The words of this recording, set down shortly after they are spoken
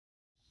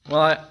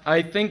Well,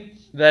 I think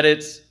that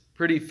it's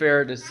pretty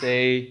fair to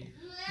say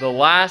the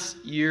last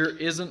year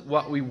isn't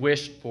what we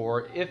wished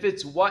for. If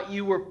it's what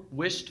you were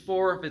wished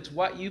for, if it's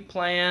what you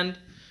planned,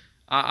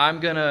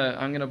 I'm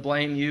gonna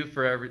blame you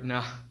for everything.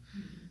 No.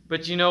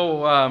 But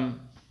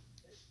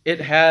it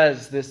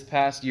has, this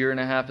past year and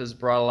a half has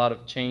brought a lot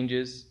of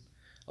changes,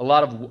 a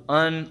lot of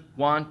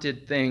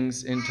unwanted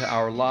things into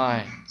our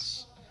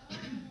lives.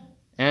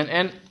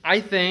 And I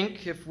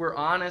think, if we're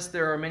honest,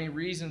 there are many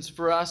reasons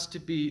for us to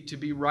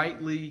be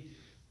rightly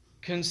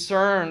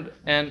concerned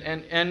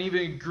and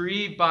even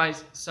grieved by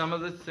some of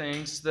the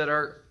things that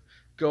are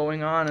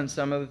going on and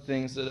some of the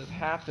things that have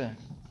happened.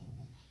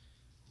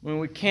 When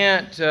we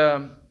can't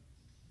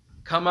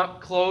come up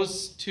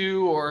close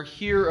to or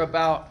hear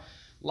about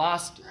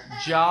lost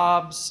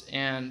jobs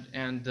and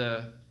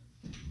the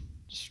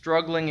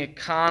struggling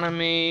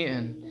economy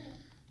and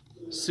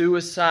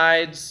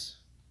suicides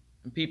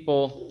and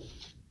people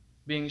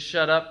being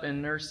shut up in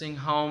nursing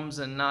homes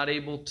and not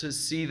able to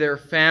see their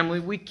family,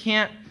 we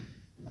can't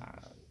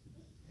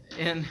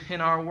in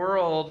our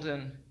world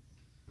and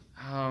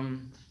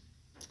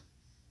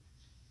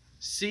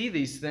see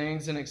these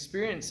things and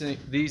experience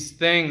these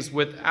things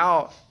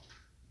without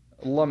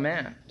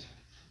lament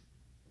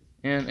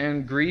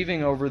and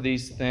grieving over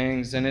these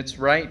things. And it's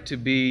right to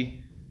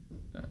be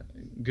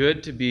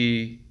good to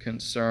be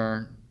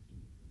concerned.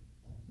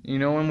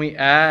 When we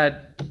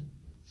add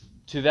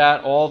to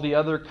that all the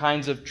other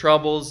kinds of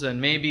troubles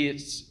and maybe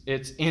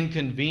it's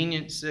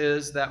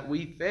inconveniences that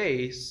we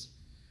face,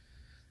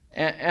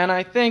 and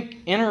I think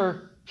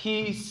inner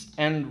peace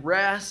and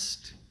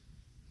rest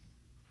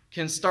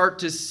can start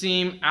to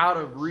seem out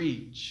of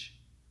reach.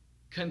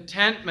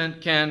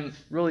 Contentment can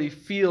really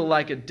feel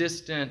like a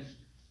distant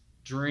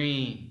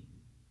dream.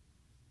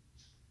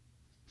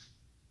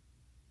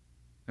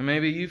 And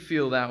maybe you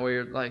feel that way.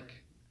 You're like,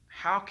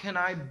 how can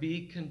I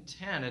be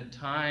content at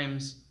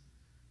times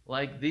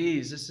like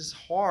these? This is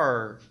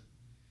hard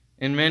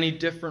in many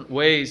different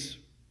ways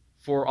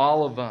for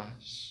all of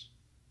us.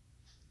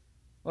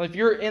 Well, if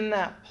you're in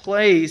that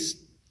place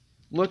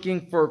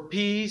looking for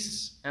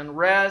peace and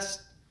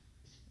rest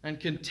and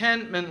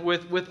contentment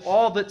with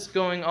all that's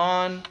going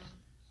on,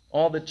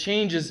 all the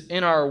changes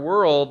in our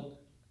world,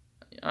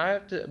 I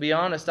have to be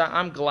honest,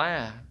 I'm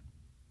glad.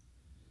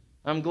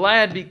 I'm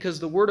glad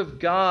because the Word of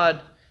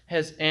God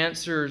has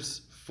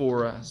answers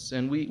for us.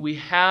 And we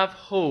have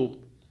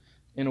hope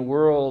in a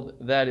world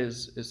that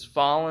is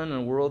fallen,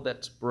 a world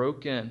that's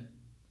broken.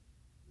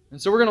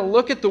 And so we're going to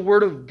look at the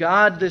Word of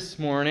God this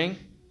morning.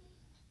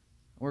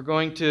 We're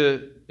going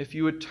to, if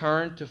you would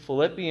turn to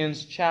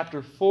Philippians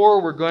chapter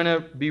 4, we're going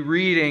to be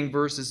reading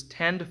verses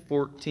 10 to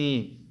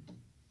 14.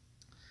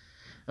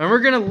 And we're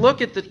going to look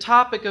at the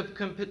topic of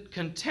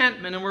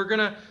contentment, and we're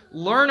going to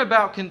learn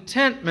about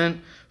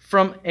contentment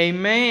from a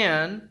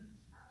man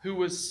who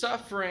was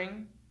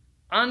suffering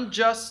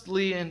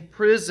unjustly in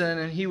prison,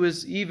 and he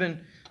was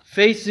even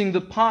facing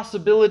the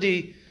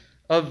possibility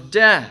of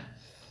death.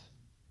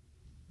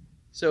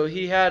 So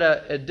he had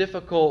a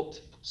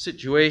difficult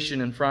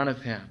situation in front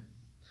of him.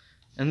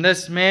 And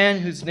this man,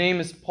 whose name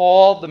is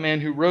Paul, the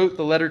man who wrote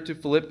the letter to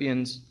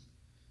Philippians,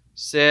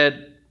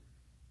 said,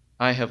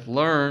 I have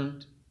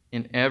learned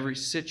in every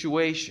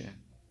situation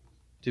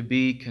to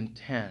be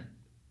content.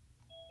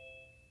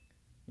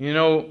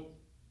 If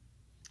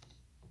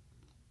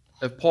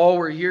Paul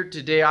were here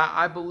today,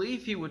 I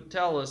believe he would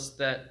tell us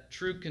that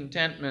true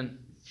contentment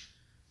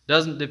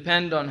doesn't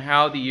depend on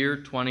how the year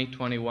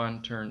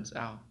 2021 turns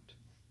out.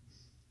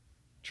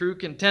 True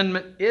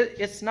contentment,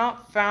 it's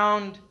not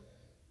found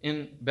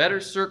in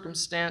better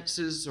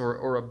circumstances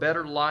or a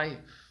better life.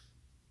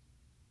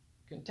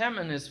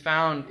 Contentment is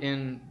found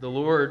in the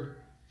Lord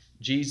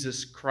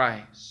Jesus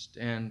Christ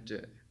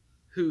and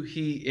who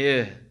He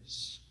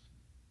is.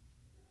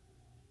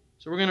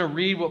 So we're going to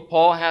read what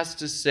Paul has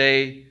to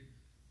say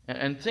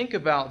and think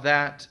about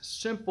that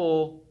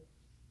simple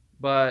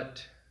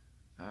but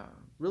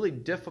really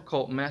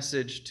difficult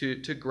message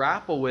to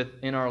grapple with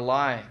in our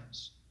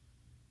lives.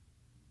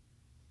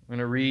 I'm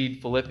going to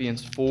read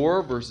Philippians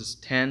 4, verses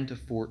 10 to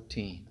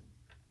 14.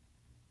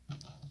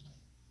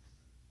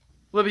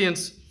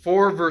 Philippians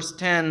 4, verse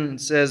 10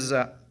 says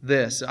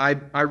this, I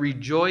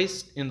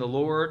rejoiced in the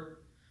Lord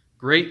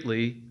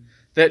greatly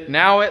that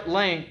now at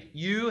length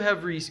you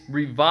have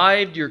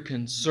revived your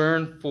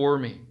concern for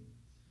me.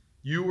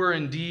 You were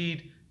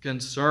indeed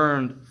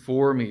concerned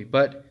for me,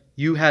 but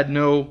you had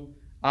no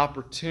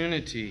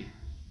opportunity.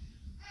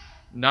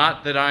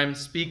 Not that I'm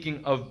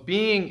speaking of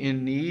being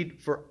in need,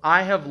 for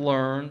I have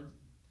learned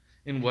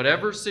in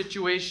whatever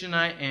situation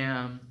I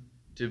am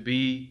to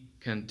be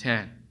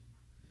content.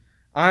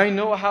 I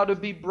know how to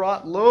be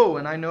brought low,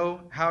 and I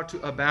know how to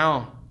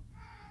abound.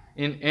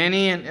 In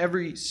any and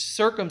every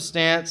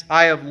circumstance,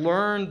 I have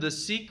learned the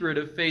secret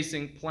of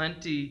facing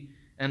plenty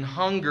and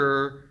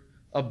hunger,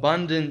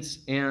 abundance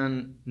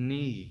and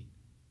need.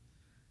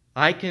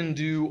 I can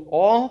do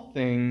all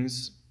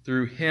things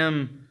through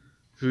Him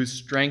who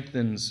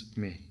strengthens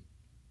me.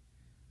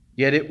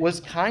 Yet it was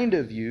kind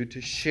of you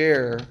to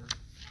share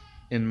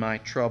in my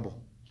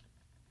trouble.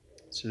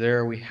 So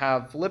there we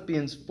have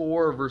Philippians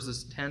 4,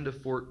 verses 10 to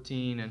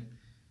 14. And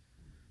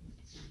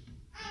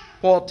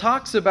Paul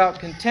talks about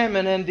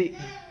contentment, and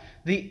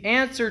the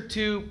answer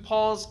to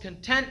Paul's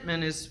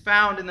contentment is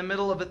found in the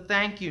middle of a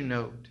thank you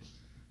note.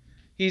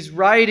 He's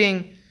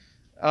writing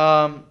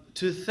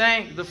to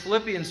thank the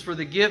Philippians for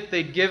the gift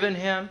they'd given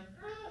him.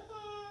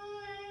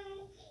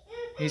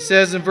 He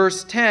says in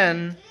verse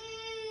 10,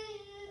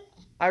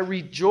 I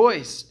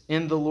rejoiced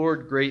in the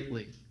Lord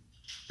greatly,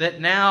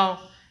 that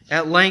now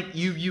at length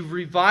you've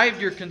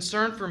revived your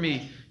concern for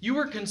me. You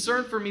were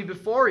concerned for me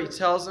before, he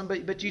tells them,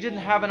 but you didn't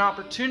have an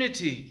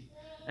opportunity.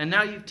 And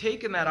now you've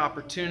taken that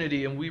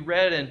opportunity. And we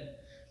read in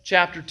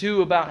chapter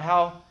 2 about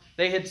how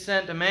they had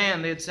sent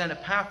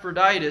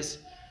Epaphroditus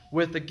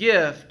with a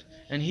gift,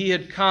 and he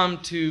had come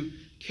to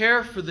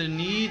care for the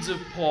needs of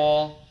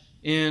Paul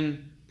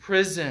in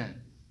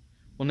prison.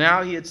 Well,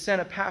 now he had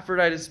sent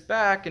Epaphroditus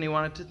back, and he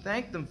wanted to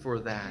thank them for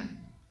that.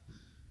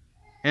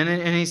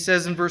 And he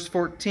says in verse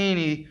 14,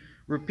 he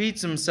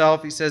repeats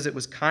himself. He says, it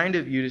was kind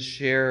of you to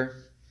share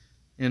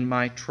in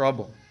my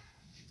trouble.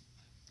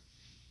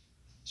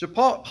 So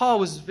Paul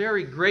was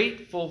very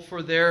grateful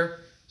for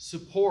their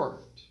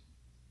support.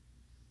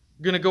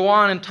 We're going to go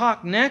on and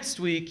talk next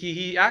week.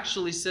 He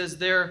actually says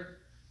they're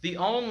the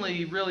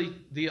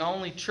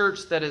only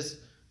church that has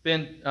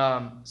been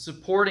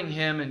supporting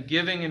him and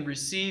giving and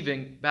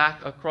receiving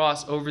back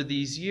across over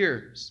these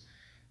years.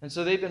 And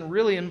so they've been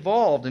really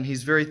involved, and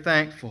he's very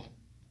thankful.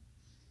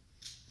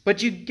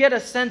 But you get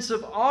a sense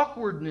of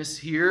awkwardness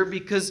here,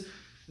 because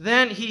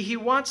then he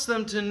wants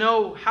them to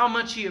know how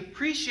much he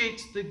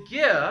appreciates the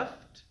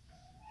gift,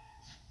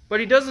 but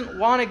he doesn't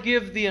want to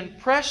give the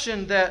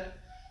impression that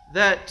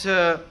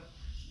the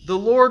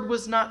Lord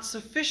was not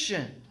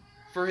sufficient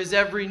for his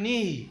every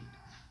need.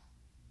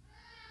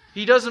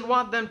 He doesn't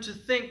want them to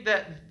think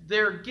that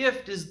their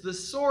gift is the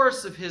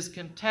source of his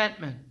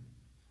contentment,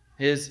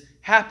 his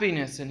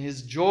happiness, and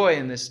his joy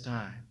in this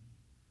time.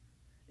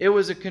 It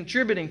was a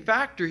contributing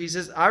factor. He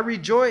says, I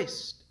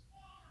rejoiced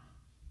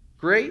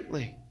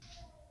greatly.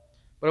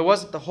 But it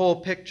wasn't the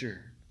whole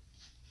picture.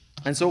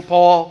 And so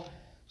Paul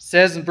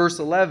says in verse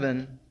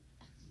 11,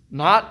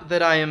 not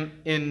that I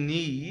am in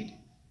need,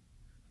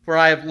 for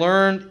I have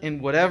learned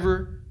in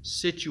whatever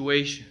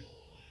situation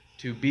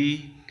to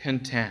be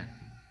content.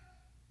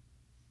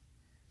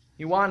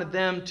 He wanted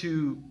them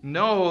to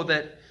know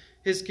that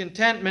his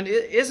contentment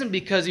isn't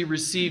because he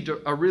received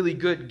a really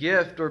good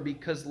gift or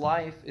because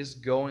life is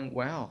going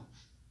well.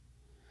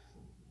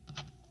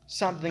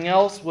 Something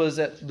else was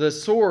at the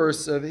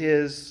source of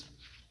his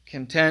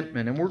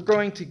contentment. And we're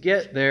going to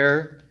get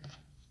there.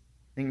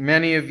 I think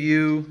many of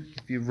you,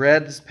 if you've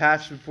read this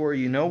passage before,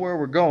 you know where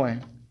we're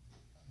going.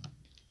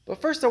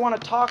 But first I want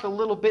to talk a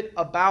little bit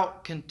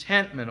about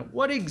contentment.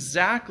 What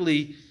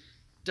exactly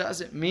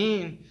does it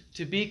mean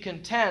to be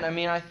content? I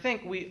mean, I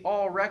think we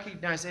all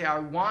recognize, hey, I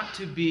want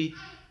to be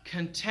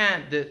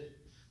content,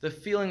 the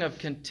feeling of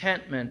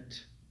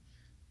contentment.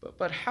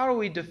 But how do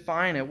we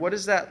define it? What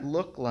does that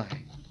look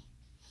like?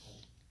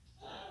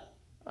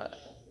 I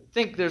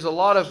think there's a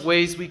lot of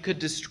ways we could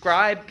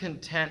describe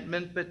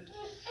contentment, but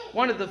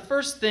one of the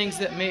first things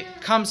that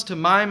comes to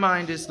my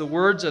mind is the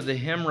words of the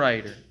hymn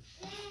writer.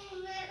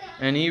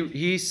 And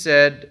he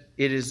said,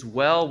 it is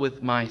well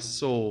with my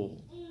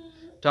soul.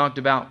 Talked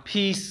about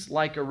peace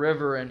like a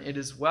river, and it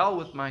is well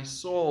with my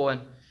soul.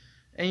 And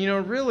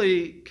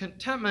really,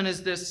 contentment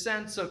is this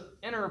sense of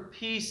inner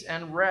peace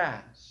and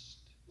rest.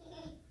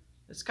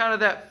 It's kind of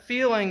that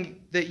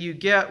feeling that you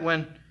get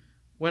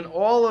when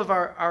all of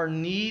our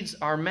needs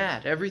are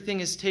met. Everything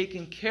is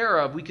taken care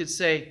of. We could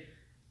say,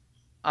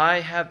 I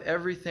have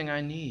everything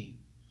I need.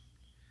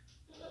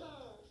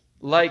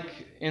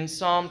 Like in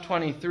Psalm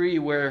 23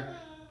 where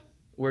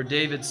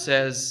David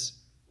says,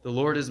 the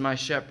Lord is my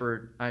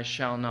shepherd, I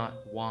shall not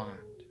want,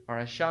 or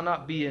I shall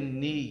not be in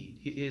need.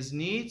 His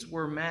needs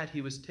were met.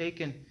 He was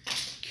taken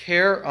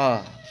care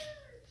of.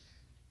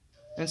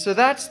 And so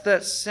that's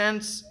that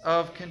sense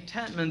of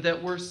contentment,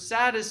 that we're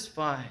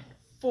satisfied,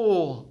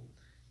 full,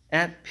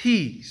 at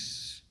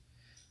peace.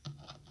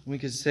 We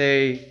could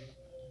say,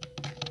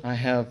 I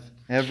have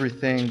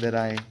everything that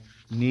I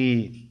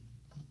need.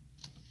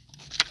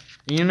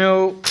 You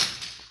know,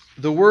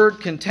 the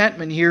word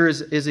contentment here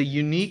is a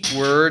unique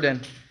word,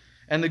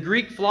 and the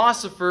Greek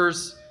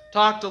philosophers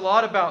talked a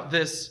lot about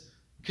this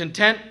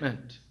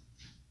contentment.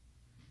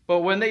 But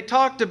when they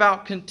talked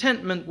about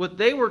contentment, what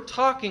they were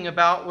talking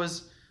about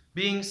was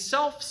being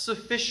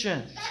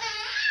self-sufficient.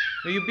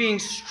 You being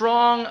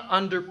strong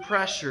under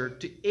pressure,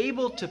 to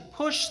able to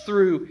push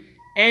through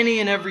any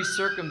and every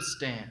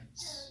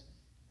circumstance.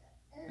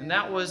 And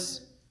that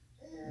was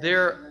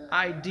their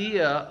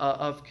idea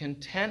of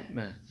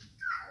contentment.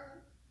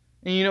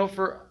 And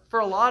for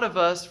a lot of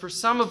us, for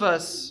some of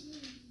us,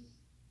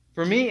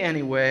 for me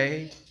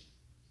anyway,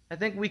 I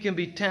think we can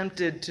be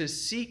tempted to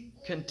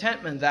seek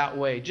contentment that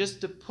way,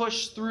 just to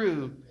push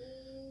through,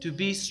 to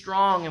be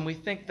strong, and we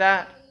think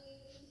that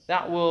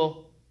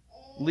will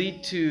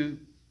lead to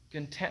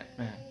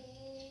contentment.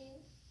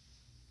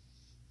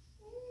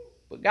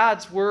 But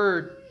God's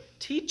Word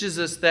teaches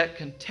us that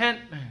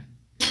contentment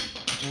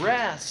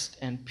rest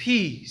and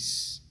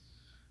peace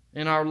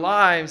in our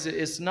lives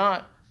is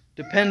not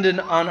dependent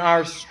on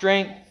our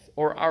strength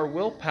or our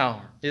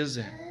willpower, is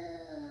it?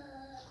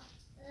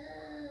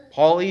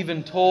 Paul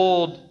even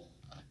told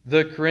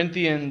the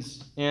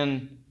Corinthians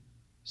in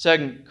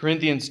 2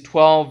 Corinthians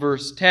 12,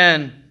 verse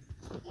 10,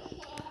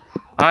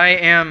 I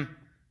am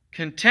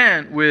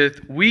content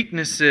with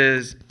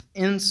weaknesses,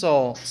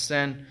 insults,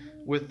 and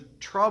with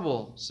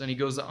troubles. And he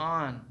goes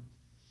on.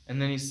 And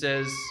then he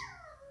says,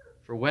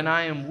 for when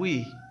I am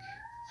weak,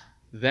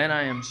 then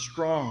I am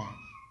strong.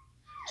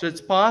 So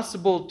it's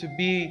possible to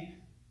be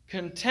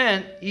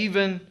content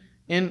even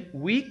in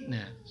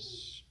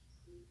weakness.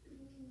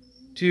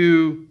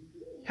 To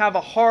have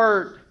a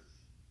heart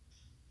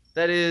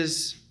that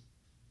is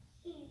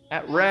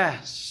at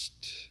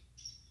rest,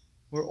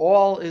 where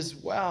all is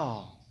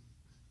well,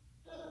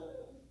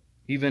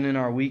 even in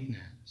our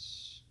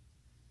weakness.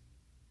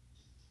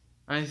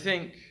 I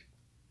think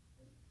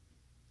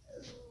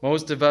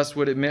most of us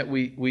would admit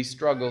we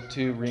struggle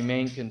to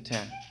remain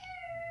content,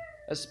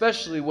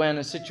 especially when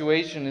a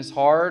situation is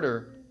hard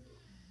or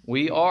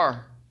we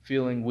are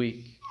feeling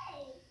weak.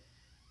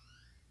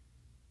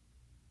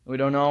 We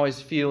don't always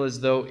feel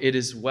as though it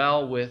is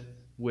well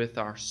with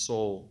our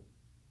soul.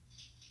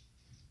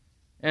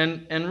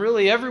 And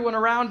really everyone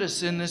around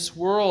us in this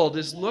world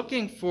is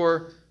looking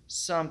for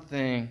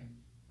something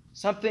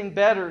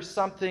better,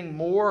 something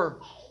more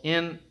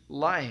in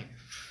life.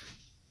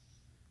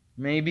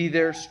 Maybe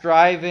they're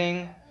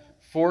striving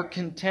for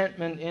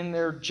contentment in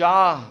their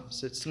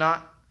jobs. It's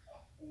not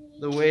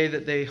the way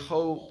that they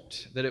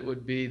hoped that it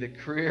would be. The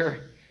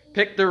career,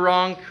 picked the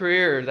wrong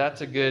career.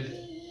 That's a good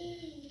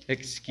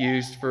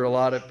excuse for a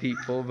lot of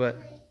people, but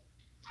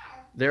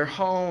their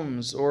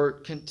homes or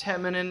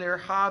contentment in their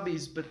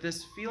hobbies. But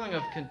this feeling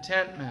of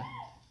contentment,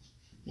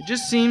 it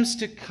just seems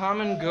to come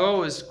and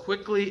go as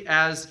quickly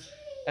as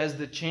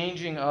the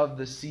changing of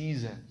the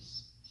seasons.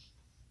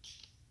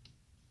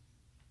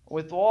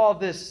 With all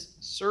this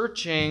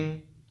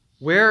searching,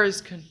 where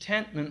is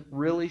contentment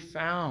really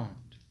found?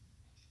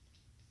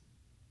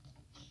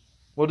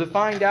 Well, to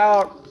find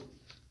out,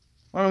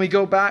 why don't we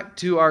go back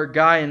to our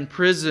guy in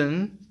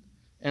prison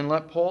and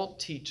let Paul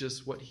teach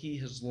us what he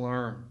has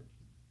learned.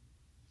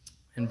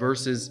 In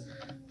verses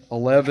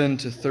 11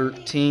 to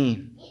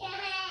 13,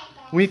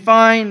 we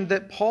find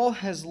that Paul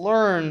has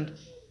learned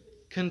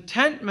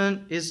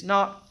contentment is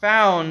not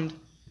found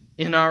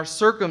in our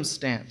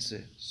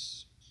circumstances.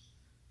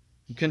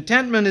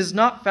 Contentment is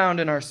not found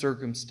in our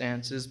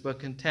circumstances, but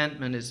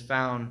contentment is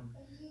found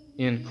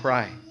in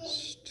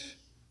Christ.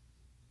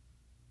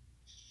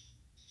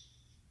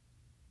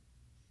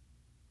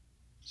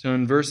 So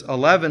in verse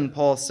 11,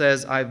 Paul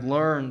says, I've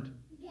learned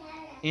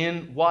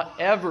in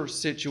whatever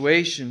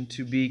situation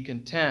to be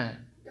content.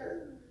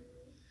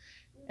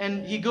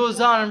 And he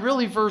goes on, and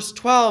really verse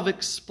 12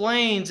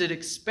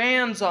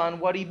 expands on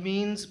what he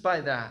means by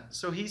that.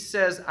 So he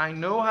says, I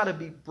know how to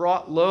be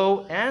brought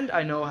low and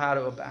I know how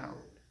to abound.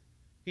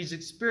 He's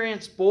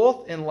experienced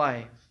both in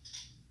life.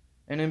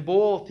 And in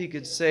both he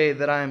could say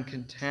that I am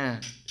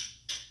content.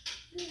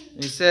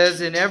 And he says,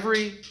 in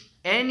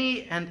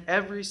any and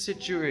every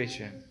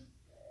situation,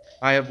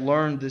 I have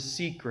learned the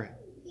secret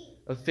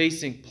of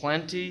facing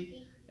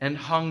plenty and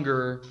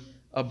hunger,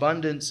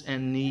 abundance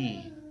and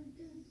need.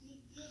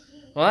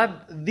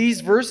 Well,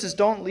 these verses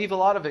don't leave a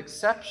lot of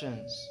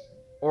exceptions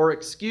or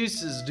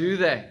excuses, do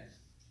they?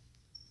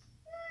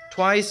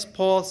 Twice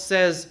Paul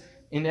says,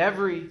 in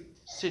every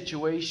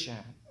situation.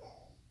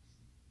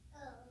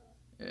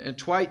 And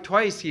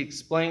twice he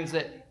explains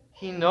that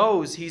he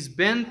knows, he's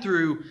been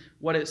through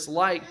what it's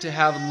like to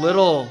have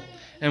little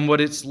and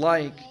what it's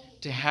like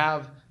to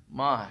have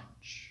much.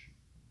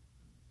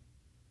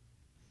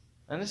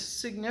 And this is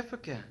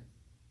significant.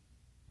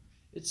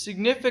 It's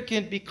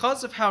significant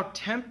because of how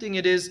tempting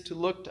it is to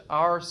look to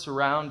our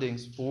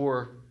surroundings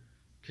for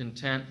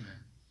contentment.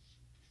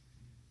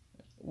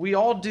 We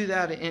all do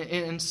that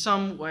in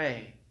some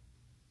way.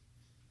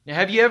 Now,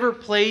 have you ever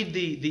played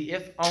the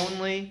if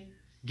only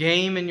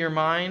game in your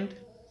mind?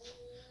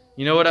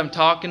 You know what I'm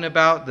talking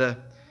about? The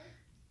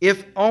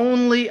if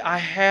only I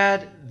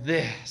had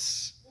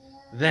this,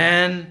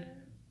 then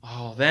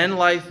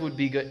life would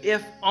be good.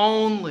 If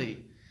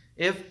only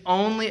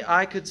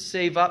I could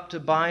save up to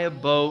buy a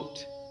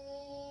boat,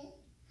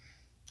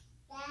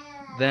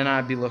 then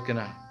I'd be looking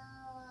up.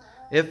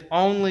 If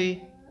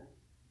only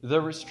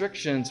the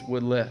restrictions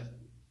would lift,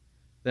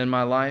 then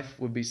my life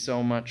would be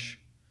so much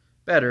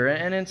better.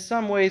 And in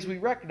some ways we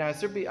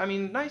recognize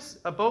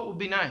a boat would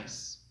be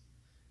nice.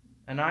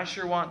 And I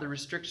sure want the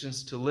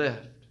restrictions to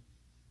lift.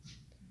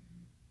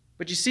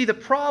 But you see, the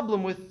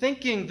problem with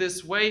thinking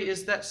this way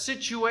is that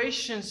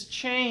situations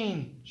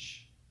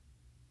change.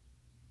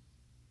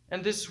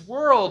 And this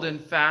world, in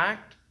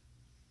fact,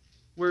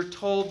 we're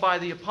told by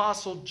the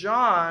Apostle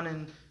John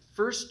in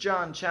 1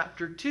 John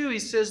chapter 2, he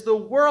says the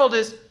world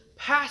is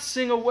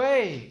passing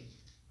away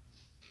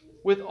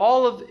with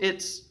all of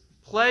its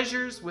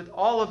pleasures, with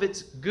all of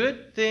its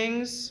good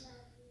things,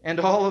 and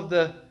all of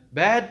the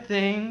bad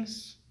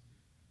things.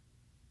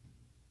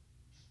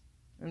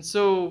 And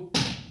so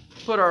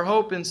put our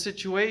hope in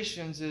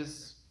situations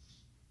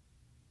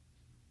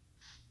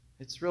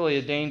it's really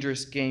a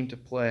dangerous game to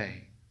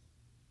play.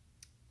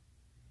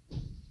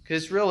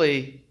 Because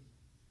really,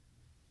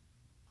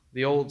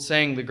 the old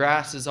saying, the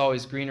grass is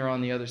always greener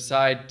on the other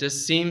side,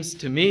 just seems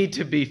to me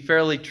to be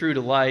fairly true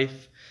to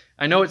life.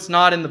 I know it's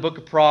not in the book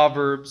of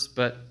Proverbs,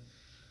 but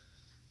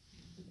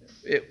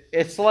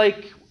it's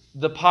like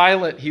the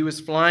pilot. He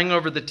was flying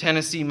over the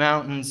Tennessee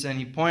mountains, and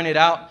he pointed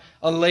out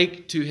a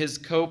lake to his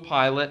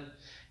co-pilot,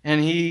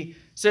 and he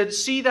said,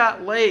 "See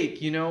that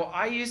lake? You know,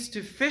 I used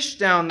to fish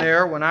down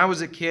there when I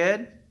was a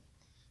kid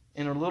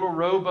in a little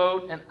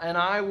rowboat, and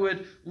I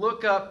would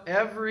look up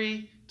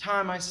every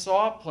time I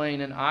saw a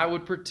plane, and I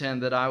would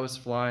pretend that I was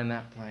flying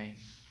that plane.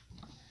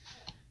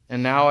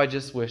 And now I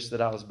just wish that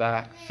I was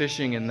back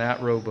fishing in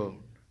that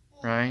rowboat,"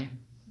 right?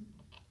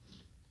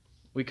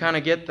 We kind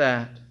of get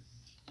that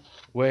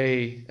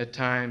way at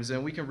times,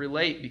 and we can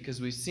relate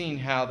because we've seen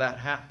how that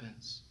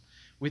happens.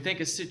 We think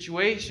a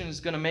situation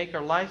is going to make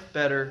our life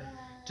better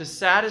to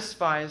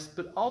satisfy us,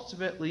 but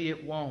ultimately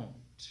it won't.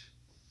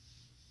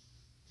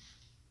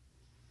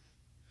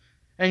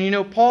 And you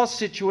know, Paul's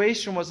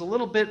situation was a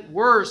little bit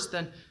worse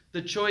than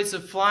the choice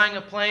of flying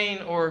a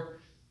plane or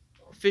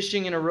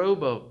fishing in a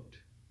rowboat.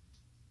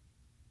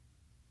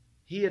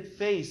 He had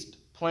faced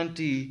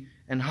plenty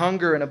and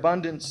hunger and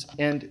abundance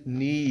and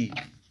need.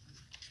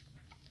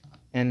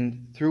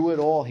 And through it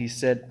all, he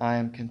said, "I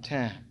am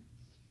content."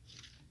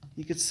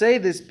 He could say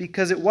this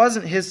because it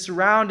wasn't his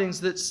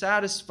surroundings that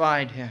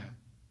satisfied him.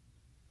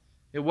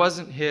 It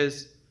wasn't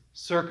his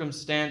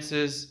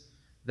circumstances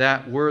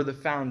that were the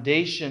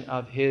foundation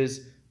of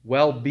his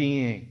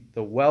well-being,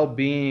 the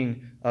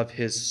well-being of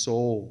his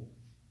soul.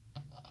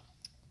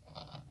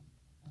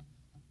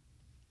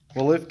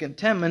 Well, if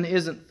contentment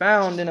isn't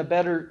found in a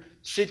better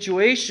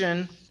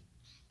situation,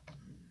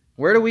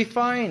 where do we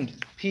find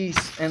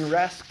peace and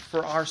rest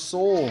for our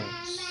souls?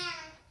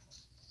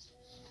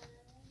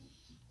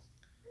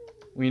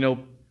 We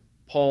know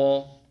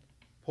Paul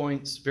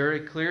points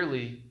very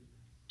clearly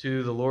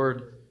to the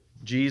Lord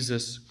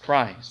Jesus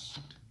Christ.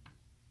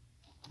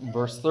 In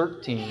verse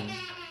 13,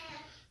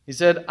 he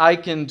said, "I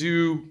can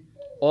do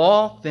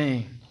all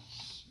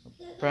things."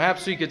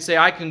 Perhaps we could say,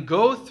 "I can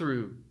go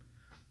through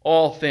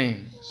all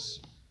things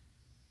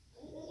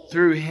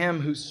through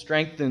him who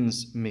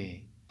strengthens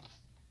me."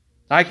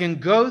 I can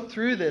go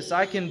through this.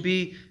 I can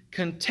be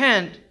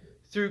content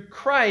through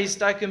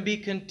Christ. I can be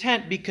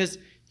content because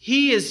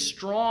he is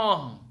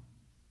strong.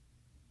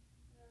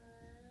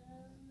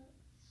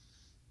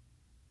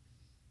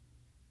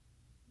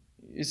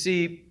 You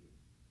see,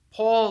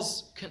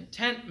 Paul's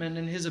contentment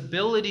and his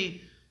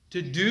ability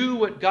to do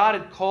what God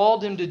had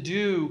called him to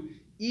do,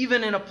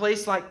 even in a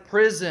place like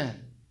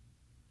prison,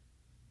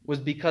 was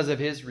because of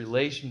his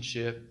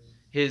relationship,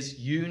 his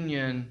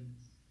union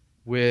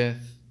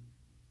with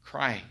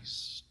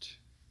Christ.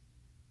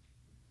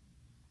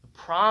 The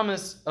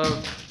promise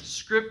of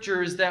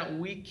Scripture is that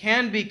we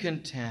can be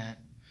content,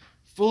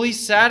 fully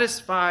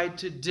satisfied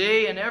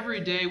today and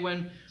every day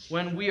when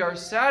we are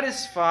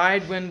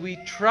satisfied, when we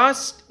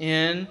trust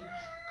in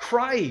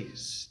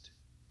Christ.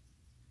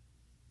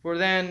 For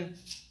then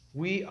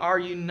we are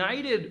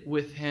united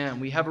with him.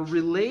 We have a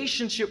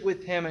relationship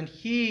with him, and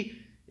he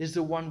is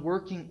the one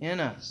working in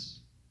us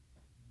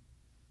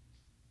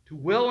to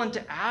will and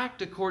to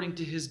act according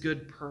to his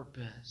good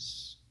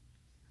purpose.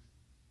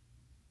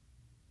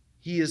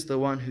 He is the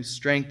one who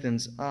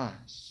strengthens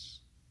us.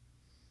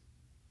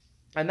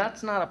 And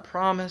that's not a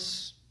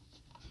promise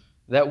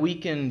that we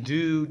can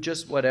do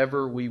just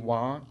whatever we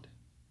want,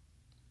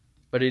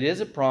 but it is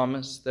a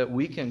promise that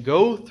we can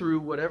go through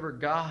whatever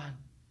God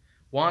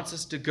wants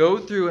us to go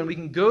through, and we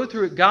can go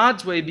through it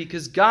God's way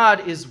because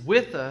God is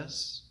with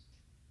us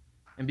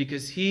and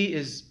because he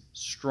is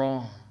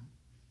strong.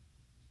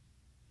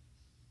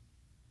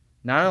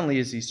 Not only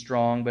is he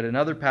strong, but in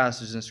other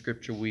passages in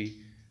Scripture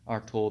we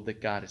are told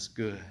that God is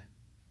good.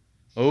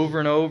 Over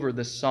and over,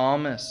 the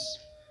psalmists,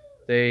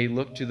 they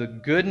look to the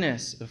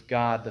goodness of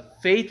God, the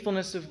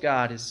faithfulness of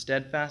God, his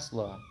steadfast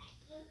love,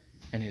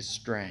 and his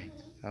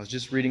strength. I was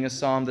just reading a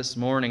psalm this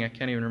morning, I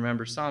can't even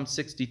remember, Psalm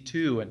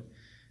 62, and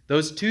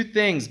those two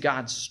things,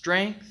 God's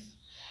strength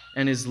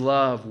and his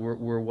love,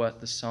 were what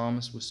the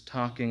psalmist was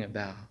talking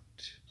about.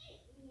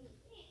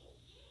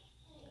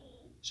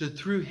 So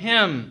through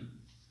him,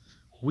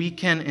 we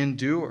can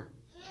endure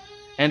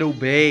and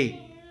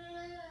obey.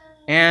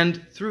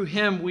 And through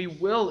him, we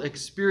will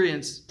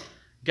experience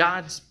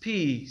God's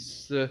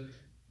peace, the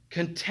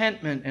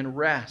contentment and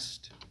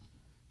rest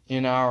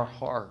in our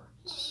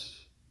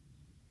hearts.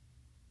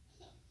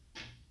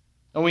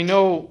 And we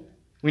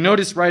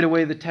notice right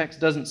away the text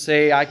doesn't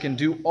say, "I can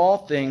do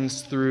all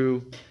things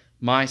through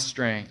my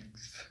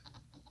strength."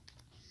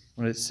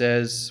 When it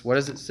says, what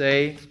does it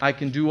say? "I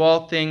can do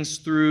all things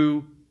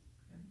through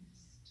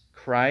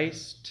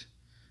Christ."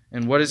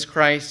 And what does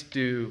Christ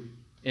do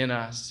in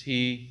us?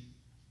 He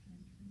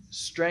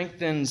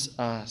strengthens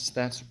us.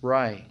 That's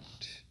right.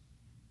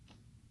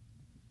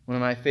 One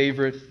of my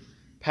favorite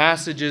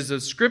passages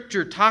of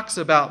Scripture talks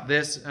about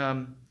this.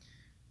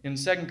 In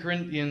 2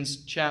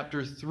 Corinthians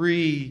chapter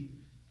 3,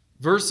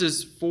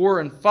 verses 4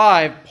 and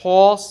 5,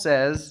 Paul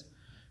says,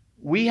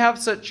 we have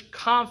such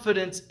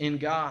confidence in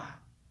God.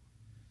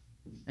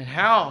 And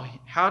how?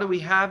 How do we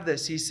have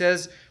this? He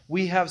says,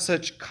 we have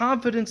such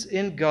confidence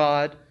in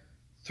God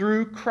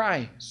through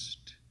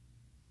Christ.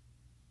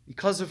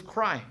 Because of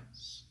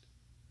Christ.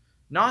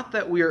 Not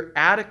that we are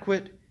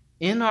adequate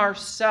in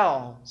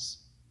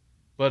ourselves,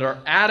 but our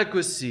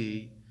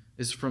adequacy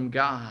is from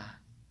God.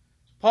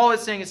 Paul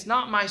is saying, it's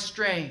not my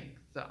strength.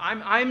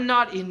 I'm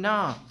not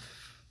enough.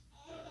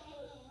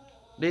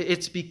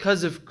 It's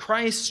because of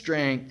Christ's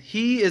strength.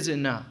 He is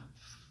enough.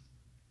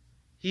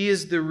 He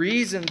is the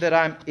reason that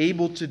I'm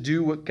able to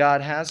do what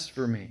God has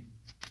for me.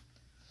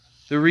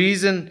 The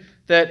reason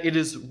that it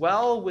is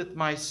well with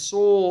my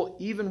soul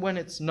even when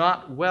it's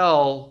not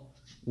well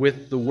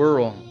with the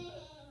world.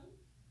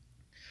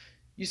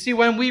 You see,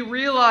 when we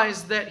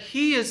realize that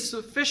He is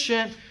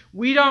sufficient,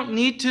 we don't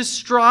need to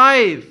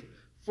strive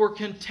for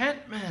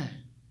contentment.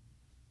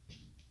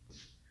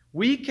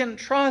 We can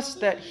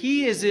trust that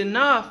He is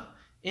enough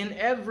in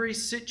every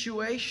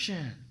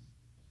situation.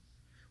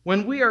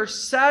 When we are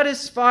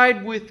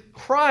satisfied with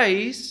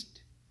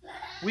Christ,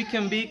 we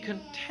can be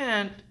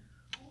content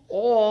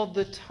all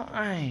the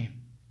time.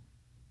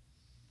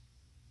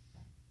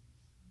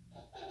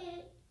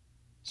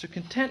 So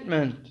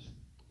contentment,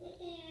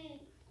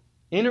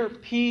 inner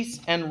peace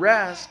and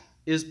rest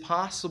is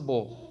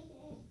possible.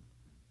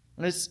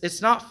 And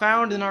it's not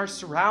found in our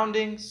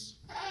surroundings,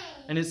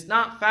 and it's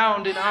not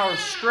found in our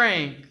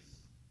strength.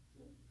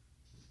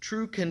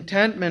 True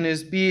contentment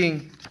is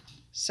being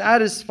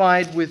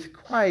satisfied with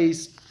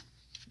Christ,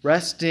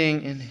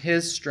 resting in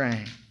His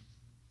strength.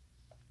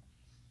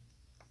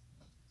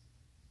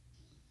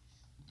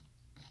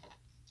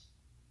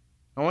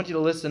 I want you to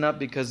listen up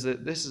because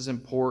this is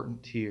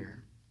important here.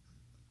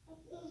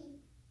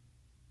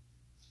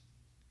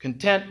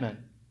 Contentment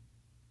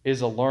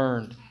is a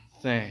learned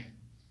thing.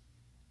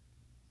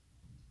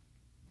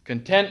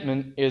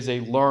 Contentment is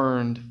a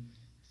learned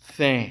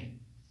thing.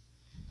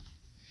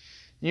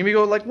 You may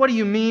go, like, what do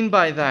you mean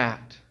by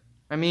that?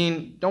 I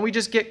mean, don't we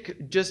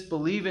just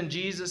believe in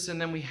Jesus and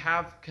then we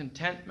have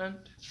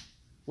contentment?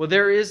 Well,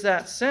 there is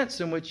that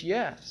sense in which,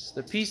 yes,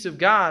 the peace of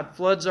God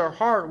floods our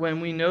heart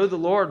when we know the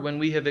Lord, when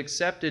we have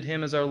accepted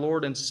Him as our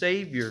Lord and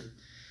Savior.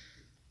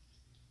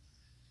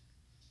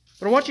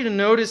 But I want you to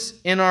notice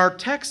in our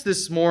text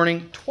this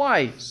morning,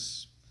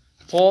 twice,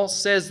 Paul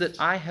says that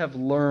I have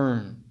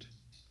learned.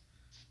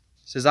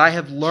 He says, I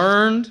have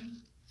learned,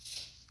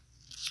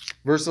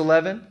 verse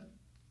 11,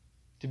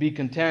 to be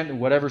content in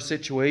whatever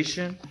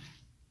situation.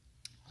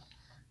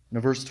 And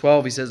in verse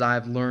 12, he says, I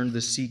have learned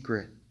the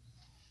secret.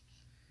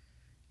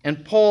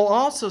 And Paul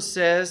also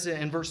says,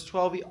 in verse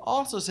 12, he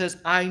also says,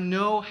 I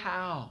know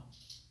how.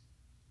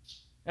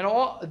 And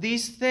all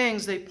these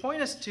things, they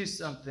point us to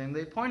something.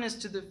 They point us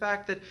to the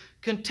fact that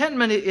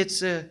contentment,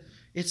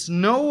 it's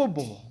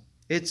knowable.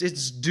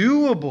 It's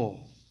doable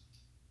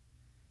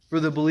for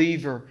the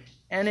believer.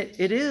 And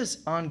it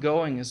is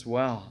ongoing as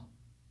well.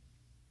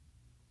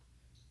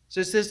 So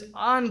it's this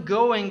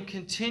ongoing,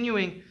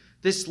 continuing,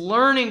 this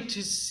learning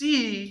to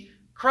see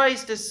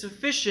Christ as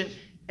sufficient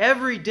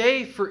every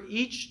day for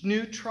each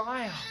new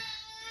trial.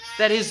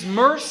 That His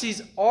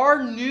mercies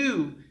are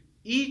new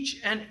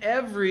each and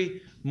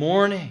every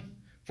morning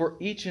for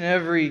each and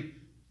every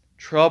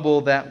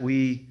trouble that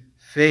we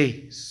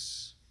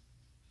face.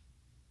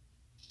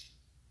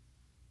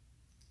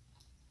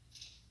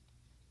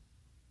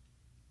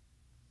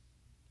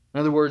 In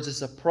other words,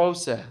 it's a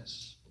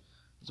process.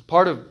 It's a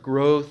part of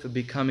growth, of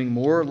becoming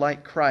more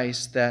like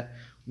Christ, that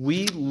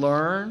we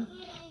learn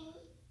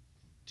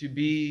to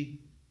be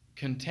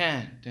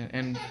content.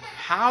 And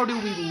how do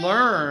we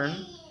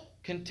learn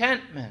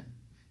contentment?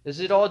 Is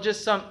it all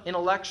just some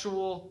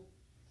intellectual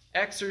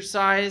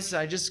exercise?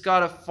 I just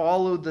got to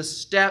follow the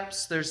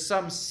steps. There's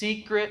some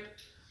secret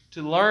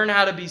to learn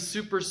how to be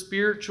super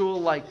spiritual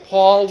like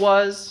Paul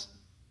was.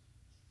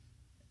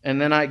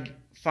 And then I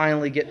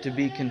finally get to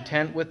be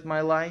content with my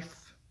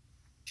life?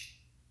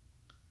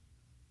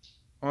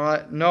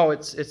 No,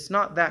 it's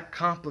not that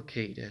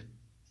complicated.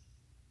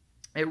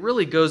 It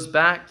really goes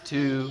back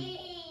to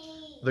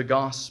the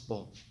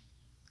gospel. It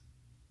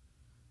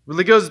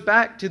really goes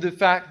back to the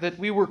fact that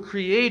we were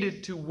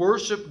created to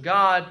worship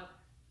God,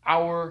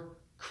 our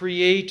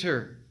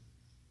Creator.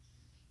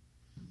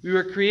 We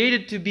were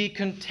created to be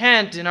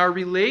content in our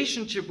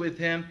relationship with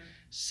Him,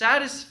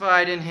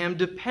 satisfied in Him,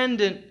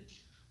 dependent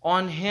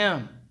on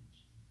Him.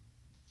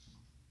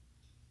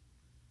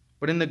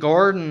 But in the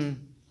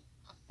garden,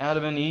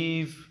 Adam and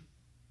Eve,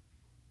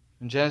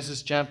 in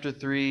Genesis chapter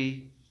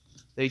 3,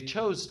 they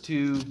chose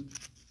to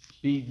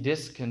be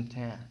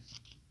discontent.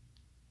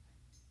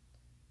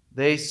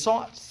 They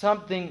sought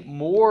something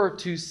more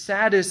to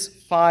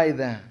satisfy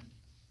them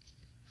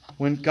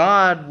when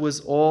God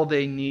was all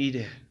they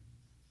needed.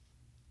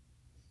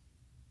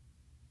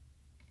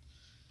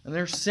 And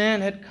their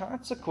sin had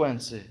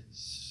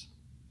consequences.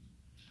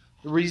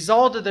 The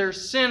result of their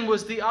sin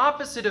was the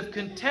opposite of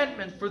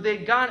contentment, for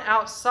they'd gone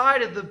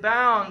outside of the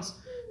bounds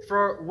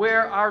for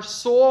where our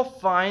soul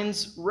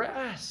finds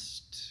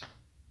rest.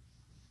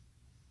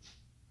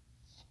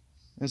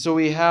 And so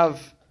we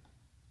have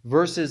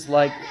verses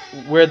like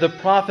where the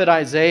prophet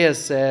Isaiah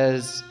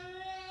says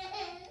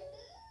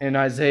in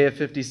Isaiah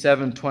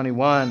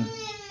 57:21,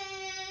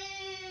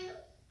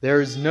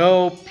 there is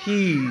no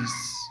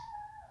peace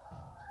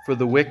for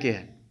the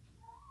wicked.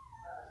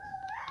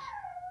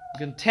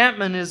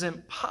 Contentment is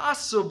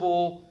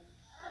impossible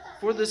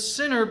for the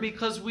sinner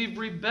because we've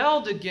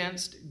rebelled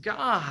against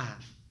God.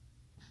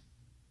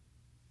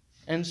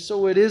 And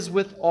so it is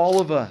with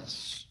all of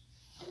us.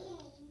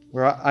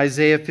 Where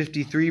Isaiah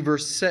 53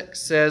 verse 6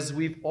 says,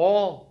 we've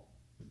all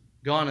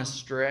gone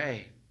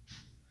astray.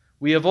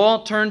 We have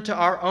all turned to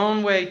our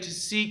own way to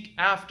seek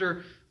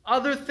after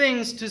other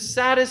things to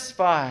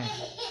satisfy.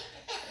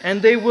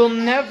 And they will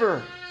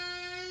never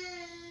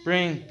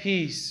bring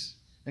peace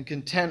and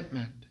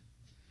contentment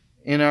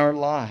in our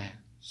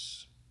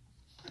lives.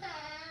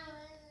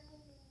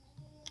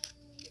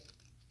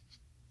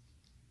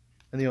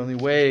 And the only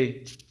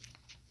way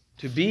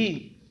to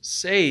be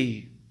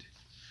saved,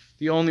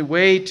 the only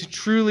way to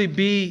truly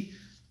be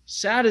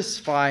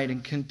satisfied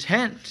and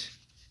content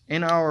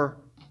in our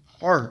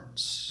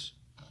hearts,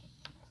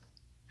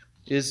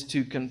 is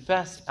to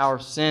confess our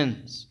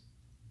sins,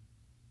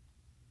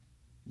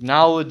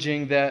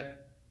 acknowledging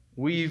that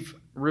we've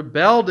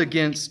rebelled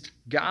against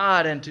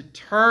God, and to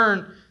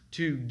turn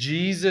to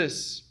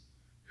Jesus,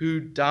 who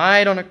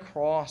died on a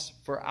cross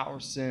for our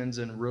sins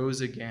and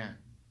rose again.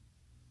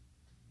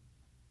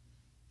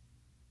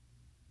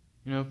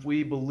 You know, if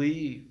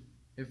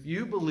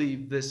you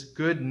believe this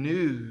good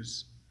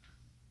news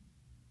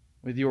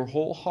with your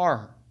whole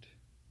heart,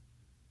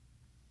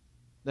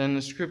 then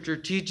the Scripture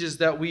teaches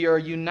that we are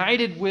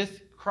united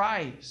with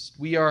Christ.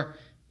 We are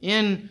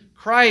in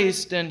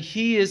Christ, and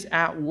He is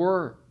at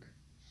work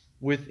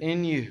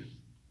within you.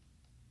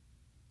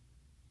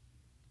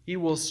 He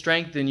will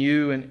strengthen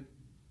you in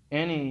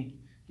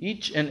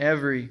each and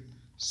every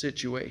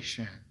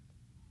situation.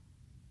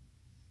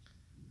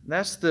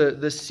 That's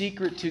the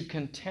secret to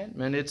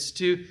contentment. It's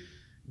to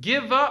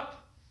give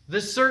up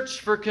the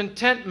search for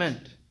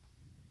contentment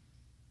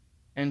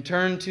and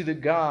turn to the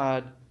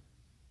God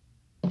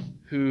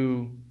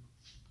whom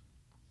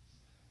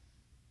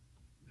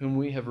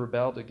we have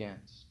rebelled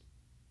against,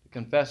 to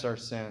confess our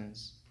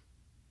sins.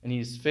 And He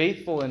is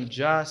faithful and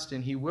just,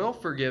 and He will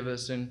forgive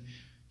us, and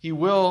He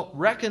will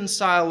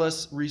reconcile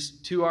us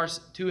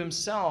to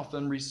Himself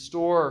and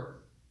restore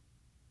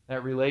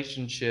that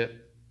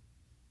relationship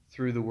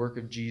through the work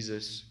of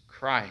Jesus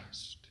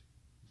Christ.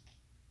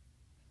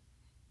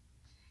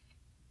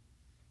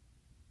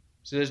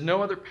 So there's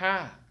no other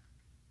path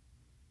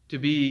to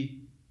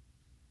be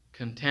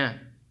content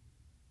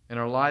in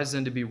our lives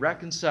than to be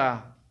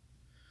reconciled,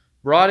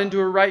 brought into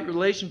a right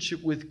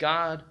relationship with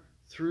God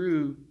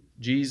through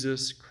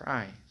Jesus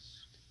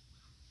Christ.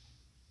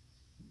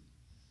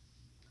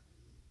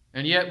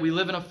 And yet we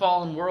live in a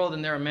fallen world,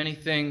 and there are many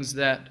things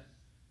that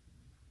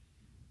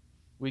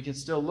we can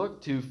still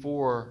look to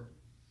for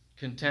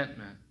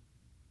contentment,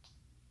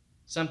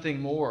 something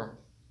more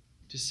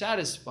to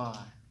satisfy.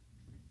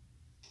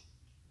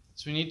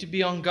 So we need to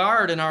be on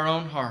guard in our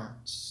own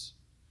hearts.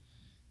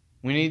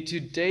 We need to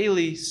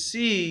daily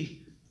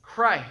see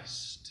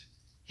Christ,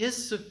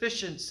 His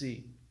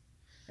sufficiency,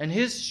 and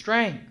His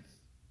strength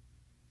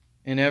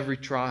in every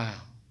trial.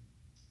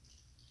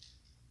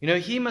 You know,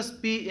 He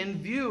must be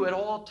in view at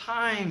all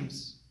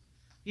times.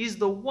 He's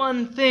the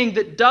one thing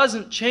that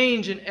doesn't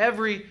change in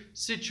every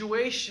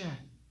situation.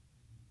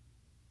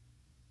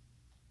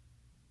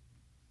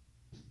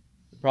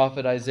 The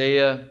prophet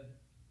Isaiah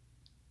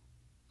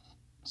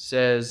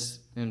says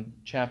in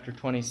chapter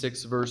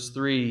 26, verse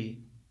 3,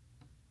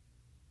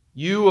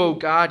 "You, O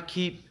God,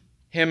 keep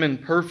him in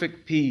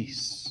perfect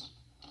peace."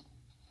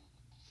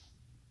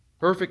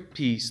 Perfect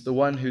peace, the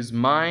one whose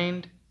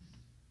mind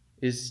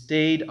is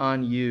stayed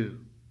on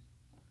you,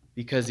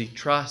 because he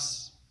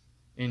trusts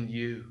in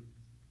you.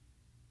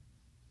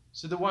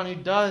 So the one who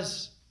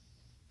does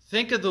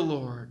think of the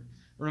Lord,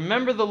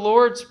 remember the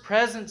Lord's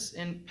presence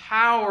and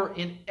power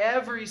in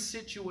every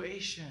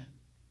situation,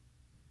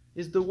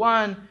 is the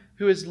one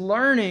who is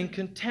learning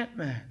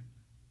contentment,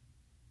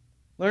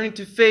 learning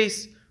to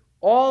face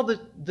all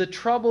the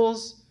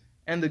troubles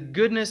and the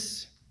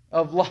goodness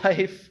of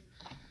life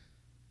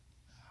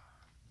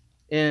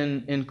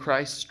in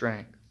Christ's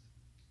strength.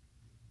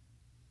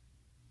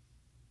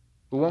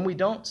 But when we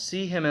don't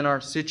see Him in our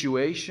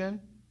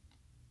situation,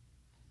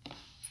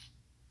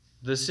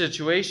 the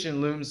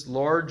situation looms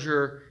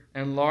larger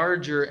and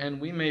larger,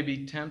 and we may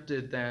be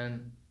tempted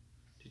then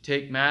to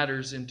take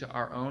matters into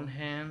our own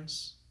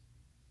hands.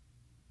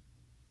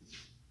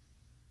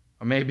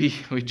 Or maybe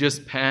we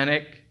just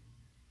panic,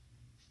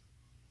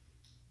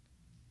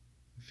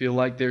 feel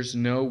like there's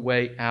no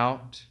way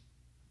out.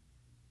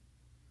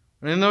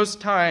 And in those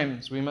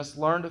times, we must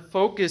learn to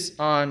focus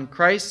on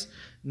Christ's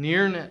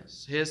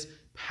nearness, His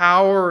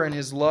power, and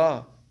His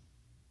love.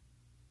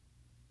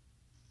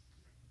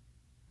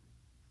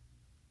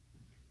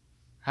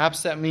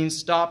 Perhaps that means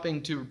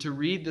stopping to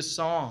read the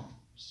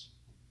Psalms,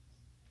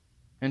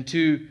 and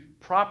to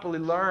properly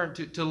learn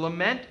to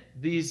lament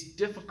these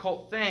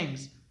difficult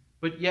things,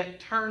 but yet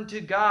turn to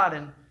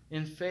God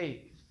in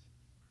faith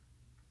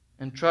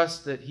and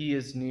trust that He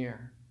is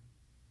near,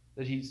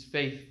 that He's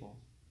faithful,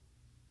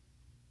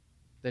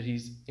 that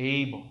He's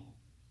able.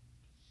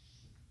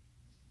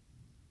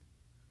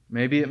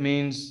 Maybe it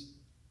means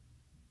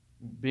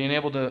being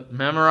able to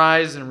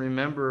memorize and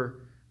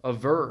remember a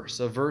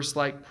verse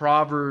like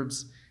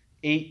Proverbs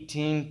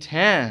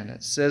 18:10.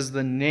 It says,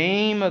 "The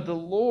name of the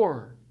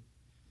Lord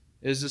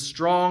is a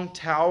strong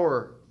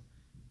tower."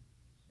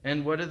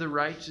 And what do the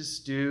righteous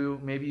do?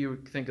 Maybe you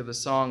think of the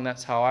song,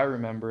 that's how I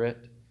remember it.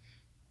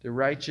 The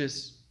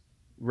righteous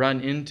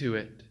run into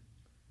it,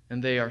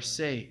 and they are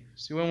safe.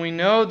 So when we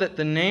know that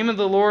the name of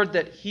the Lord,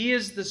 that He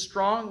is the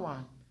strong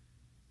one,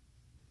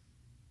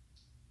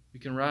 we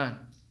can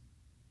run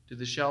to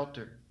the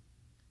shelter.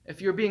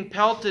 If you're being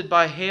pelted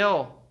by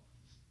hail,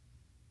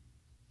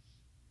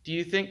 do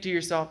you think to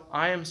yourself,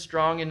 I am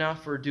strong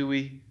enough, or do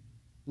we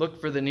look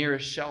for the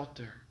nearest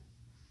shelter?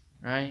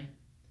 Right?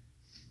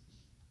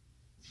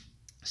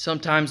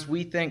 Sometimes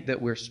we think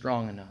that we're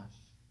strong enough.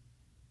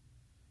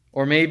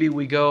 Or maybe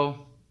we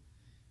go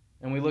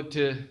and we look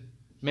to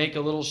make a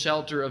little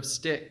shelter of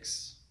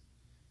sticks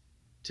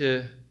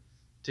to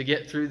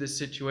get through the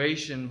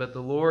situation, but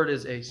the Lord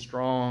is a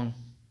strong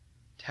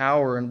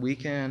tower, and we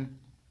can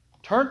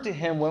turn to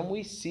Him when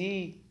we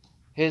see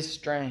His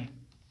strength,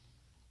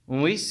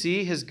 when we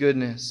see His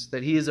goodness,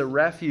 that He is a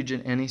refuge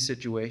in any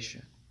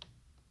situation.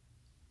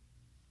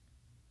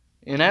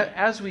 And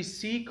as we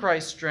see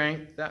Christ's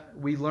strength, that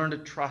we learn to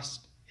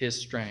trust His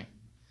strength.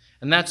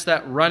 And that's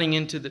that running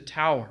into the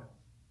tower,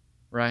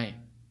 right?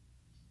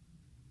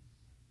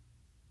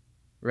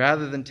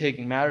 Rather than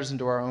taking matters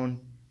into our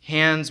own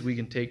hands, we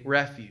can take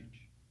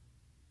refuge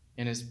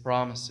in His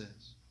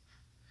promises.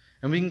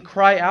 And we can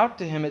cry out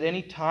to Him at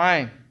any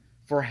time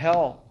for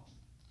help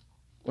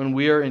when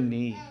we are in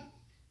need.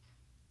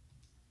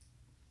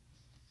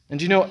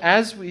 And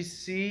as we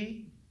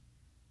see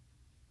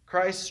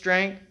Christ's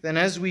strength, and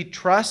as we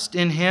trust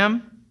in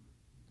Him,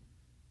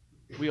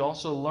 we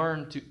also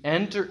learn to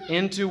enter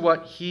into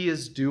what He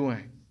is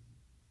doing.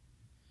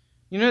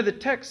 The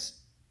text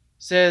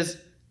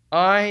says,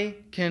 I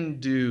can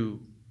do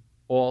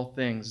all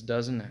things,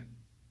 doesn't it?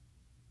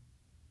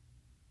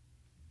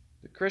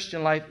 The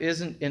Christian life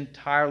isn't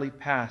entirely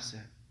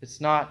passive.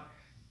 It's not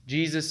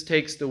Jesus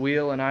takes the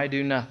wheel and I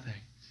do nothing.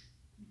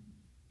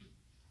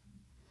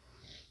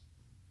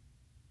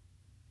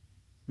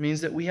 It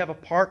means that we have a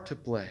part to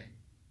play.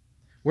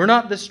 We're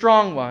not the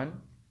strong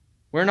one.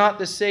 We're not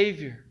the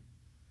Savior.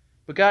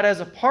 But God has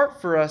a part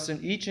for us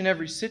in each and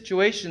every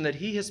situation that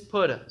He has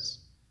put us.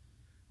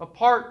 A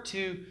part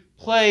to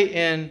play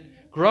in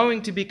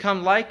growing to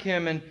become like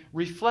Him and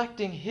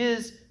reflecting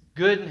His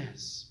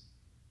goodness,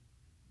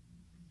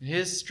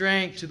 His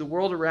strength to the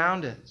world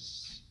around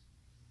us.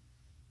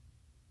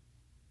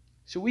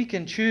 So we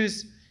can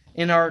choose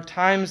in our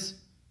times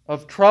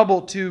of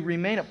trouble to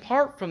remain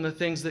apart from the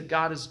things that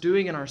God is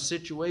doing in our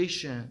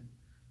situation.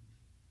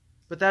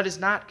 But that is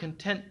not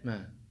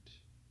contentment.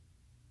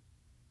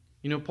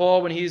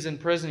 Paul, when he's in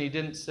prison, he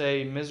didn't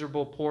say,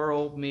 miserable, poor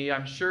old me.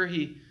 I'm sure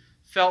he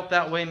felt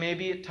that way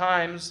maybe at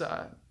times.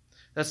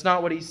 That's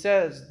not what he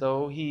says,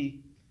 though.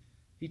 He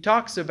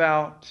talks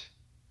about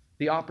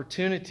the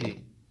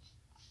opportunity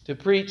to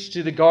preach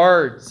to the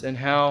guards and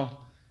how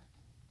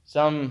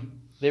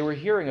they were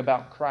hearing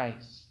about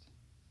Christ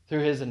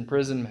through his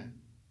imprisonment.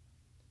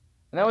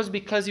 And that was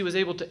because he was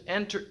able to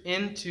enter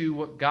into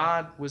what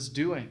God was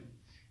doing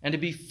and to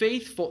be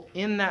faithful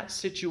in that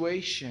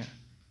situation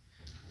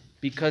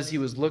because he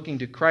was looking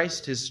to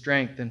Christ, His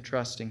strength, and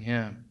trusting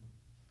Him.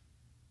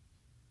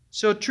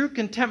 So true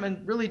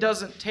contentment really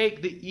doesn't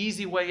take the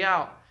easy way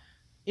out.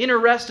 Inner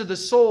rest of the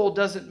soul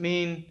doesn't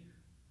mean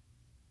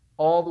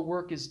all the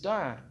work is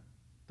done.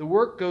 The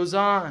work goes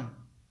on,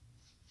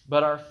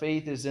 but our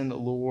faith is in the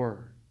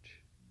Lord.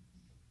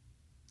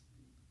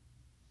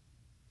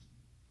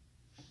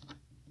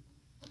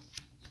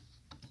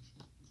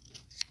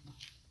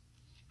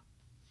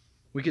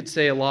 We could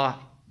say a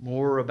lot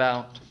more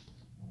about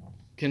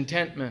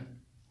contentment,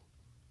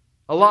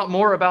 a lot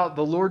more about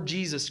the Lord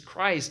Jesus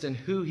Christ and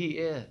who He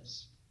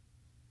is,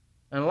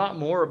 and a lot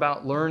more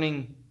about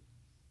learning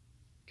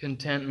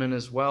contentment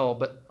as well.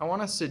 But I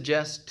want to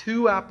suggest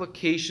two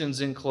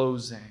applications in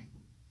closing.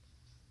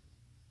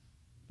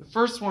 The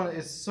first one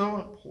is so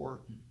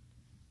important.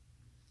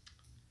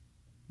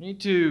 We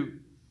need to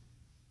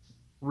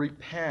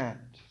repent.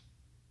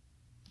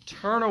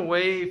 Turn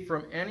away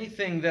from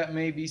anything that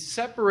may be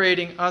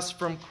separating us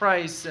from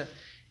Christ,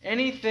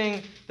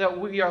 anything that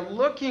we are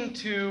looking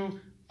to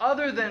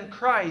other than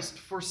Christ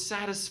for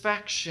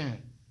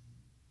satisfaction.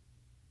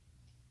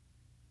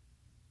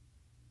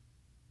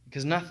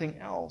 Because nothing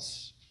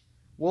else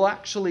will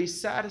actually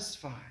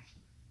satisfy.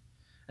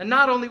 And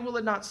not only will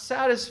it not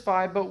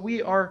satisfy, but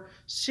we are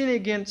sinning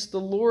against the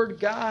Lord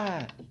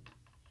God,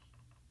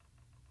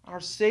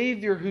 our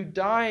Savior who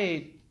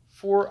died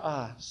for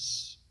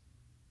us,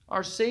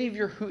 our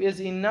Savior who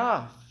is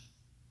enough.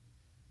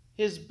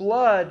 His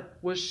blood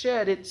was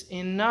shed. It's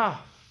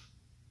enough.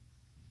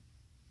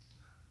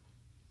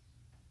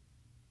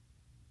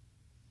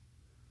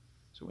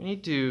 So we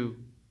need to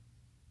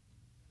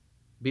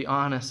be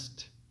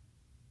honest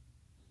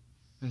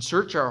and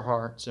search our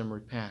hearts and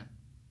repent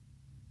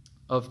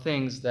of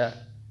things that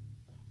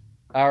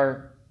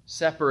are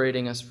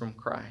separating us from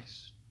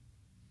Christ.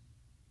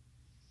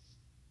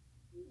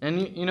 And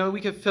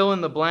we could fill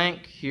in the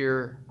blank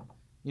here.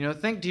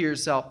 Think to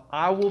yourself,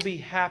 I will be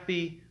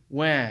happy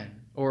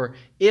when, or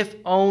if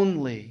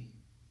only.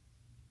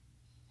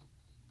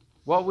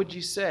 What would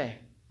you say?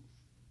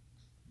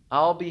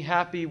 I'll be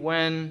happy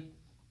when,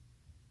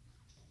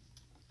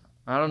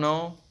 I don't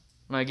know,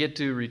 when I get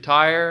to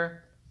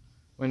retire,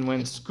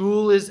 when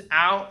school is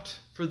out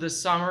for the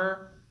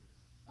summer,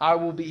 I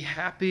will be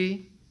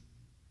happy.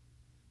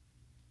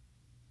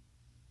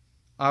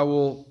 I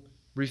will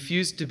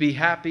refuse to be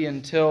happy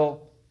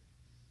until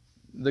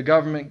the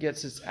government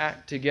gets its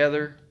act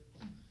together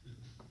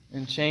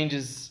and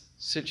changes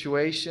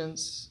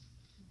situations.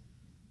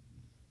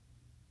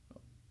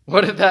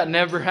 What if that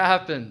never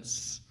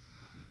happens?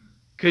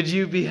 Could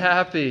you be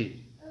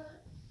happy?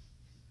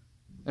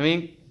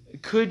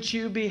 Could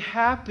you be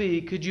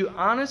happy? Could you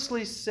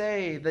honestly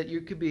say that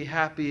you could be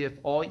happy if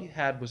all you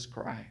had was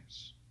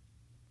Christ?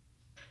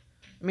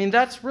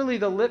 That's really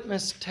the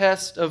litmus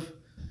test of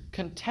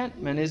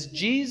contentment. Is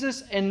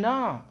Jesus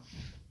enough?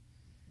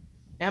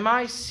 Am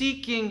I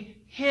seeking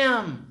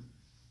Him?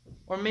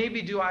 Or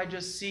maybe do I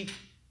just seek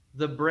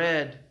the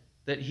bread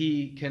that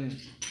He can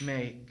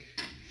make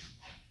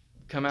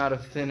come out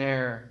of thin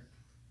air?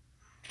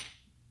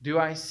 Do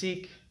I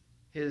seek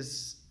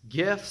His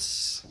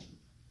gifts?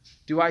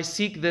 Do I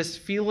seek this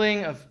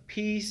feeling of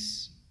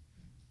peace?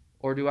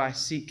 Or do I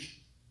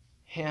seek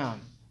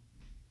Him,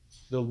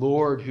 the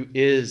Lord who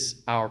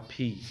is our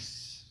peace?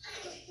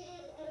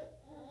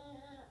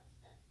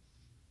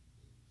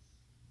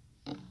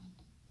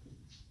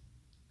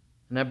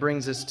 And that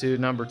brings us to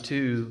number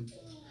 2.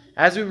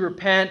 As we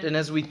repent and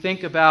as we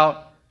think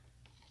about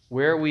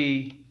where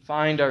we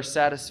find our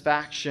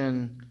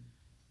satisfaction,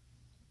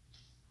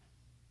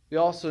 we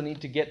also need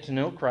to get to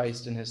know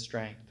Christ and His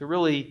strength, to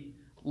really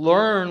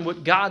learn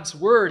what God's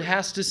Word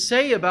has to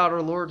say about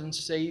our Lord and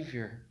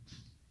Savior.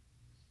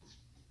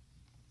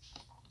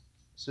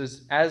 So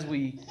as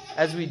we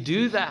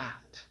do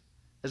that,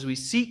 as we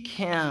seek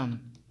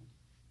Him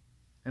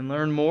and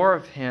learn more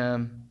of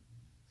Him,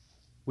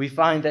 we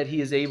find that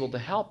He is able to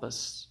help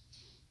us.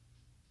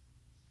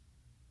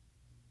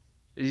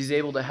 He's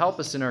able to help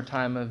us in our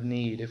time of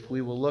need if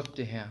we will look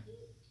to Him.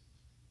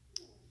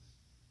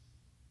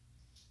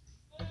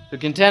 The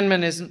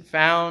contentment isn't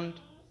found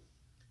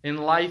in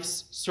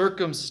life's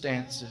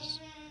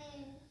circumstances.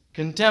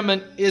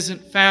 Contentment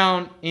isn't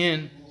found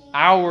in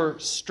our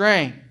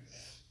strength.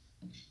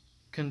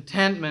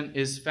 Contentment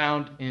is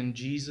found in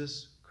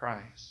Jesus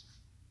Christ.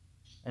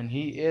 And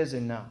He is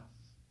enough.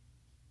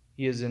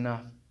 He is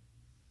enough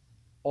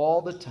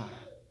all the time,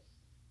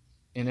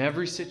 in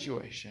every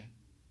situation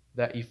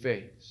that you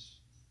face.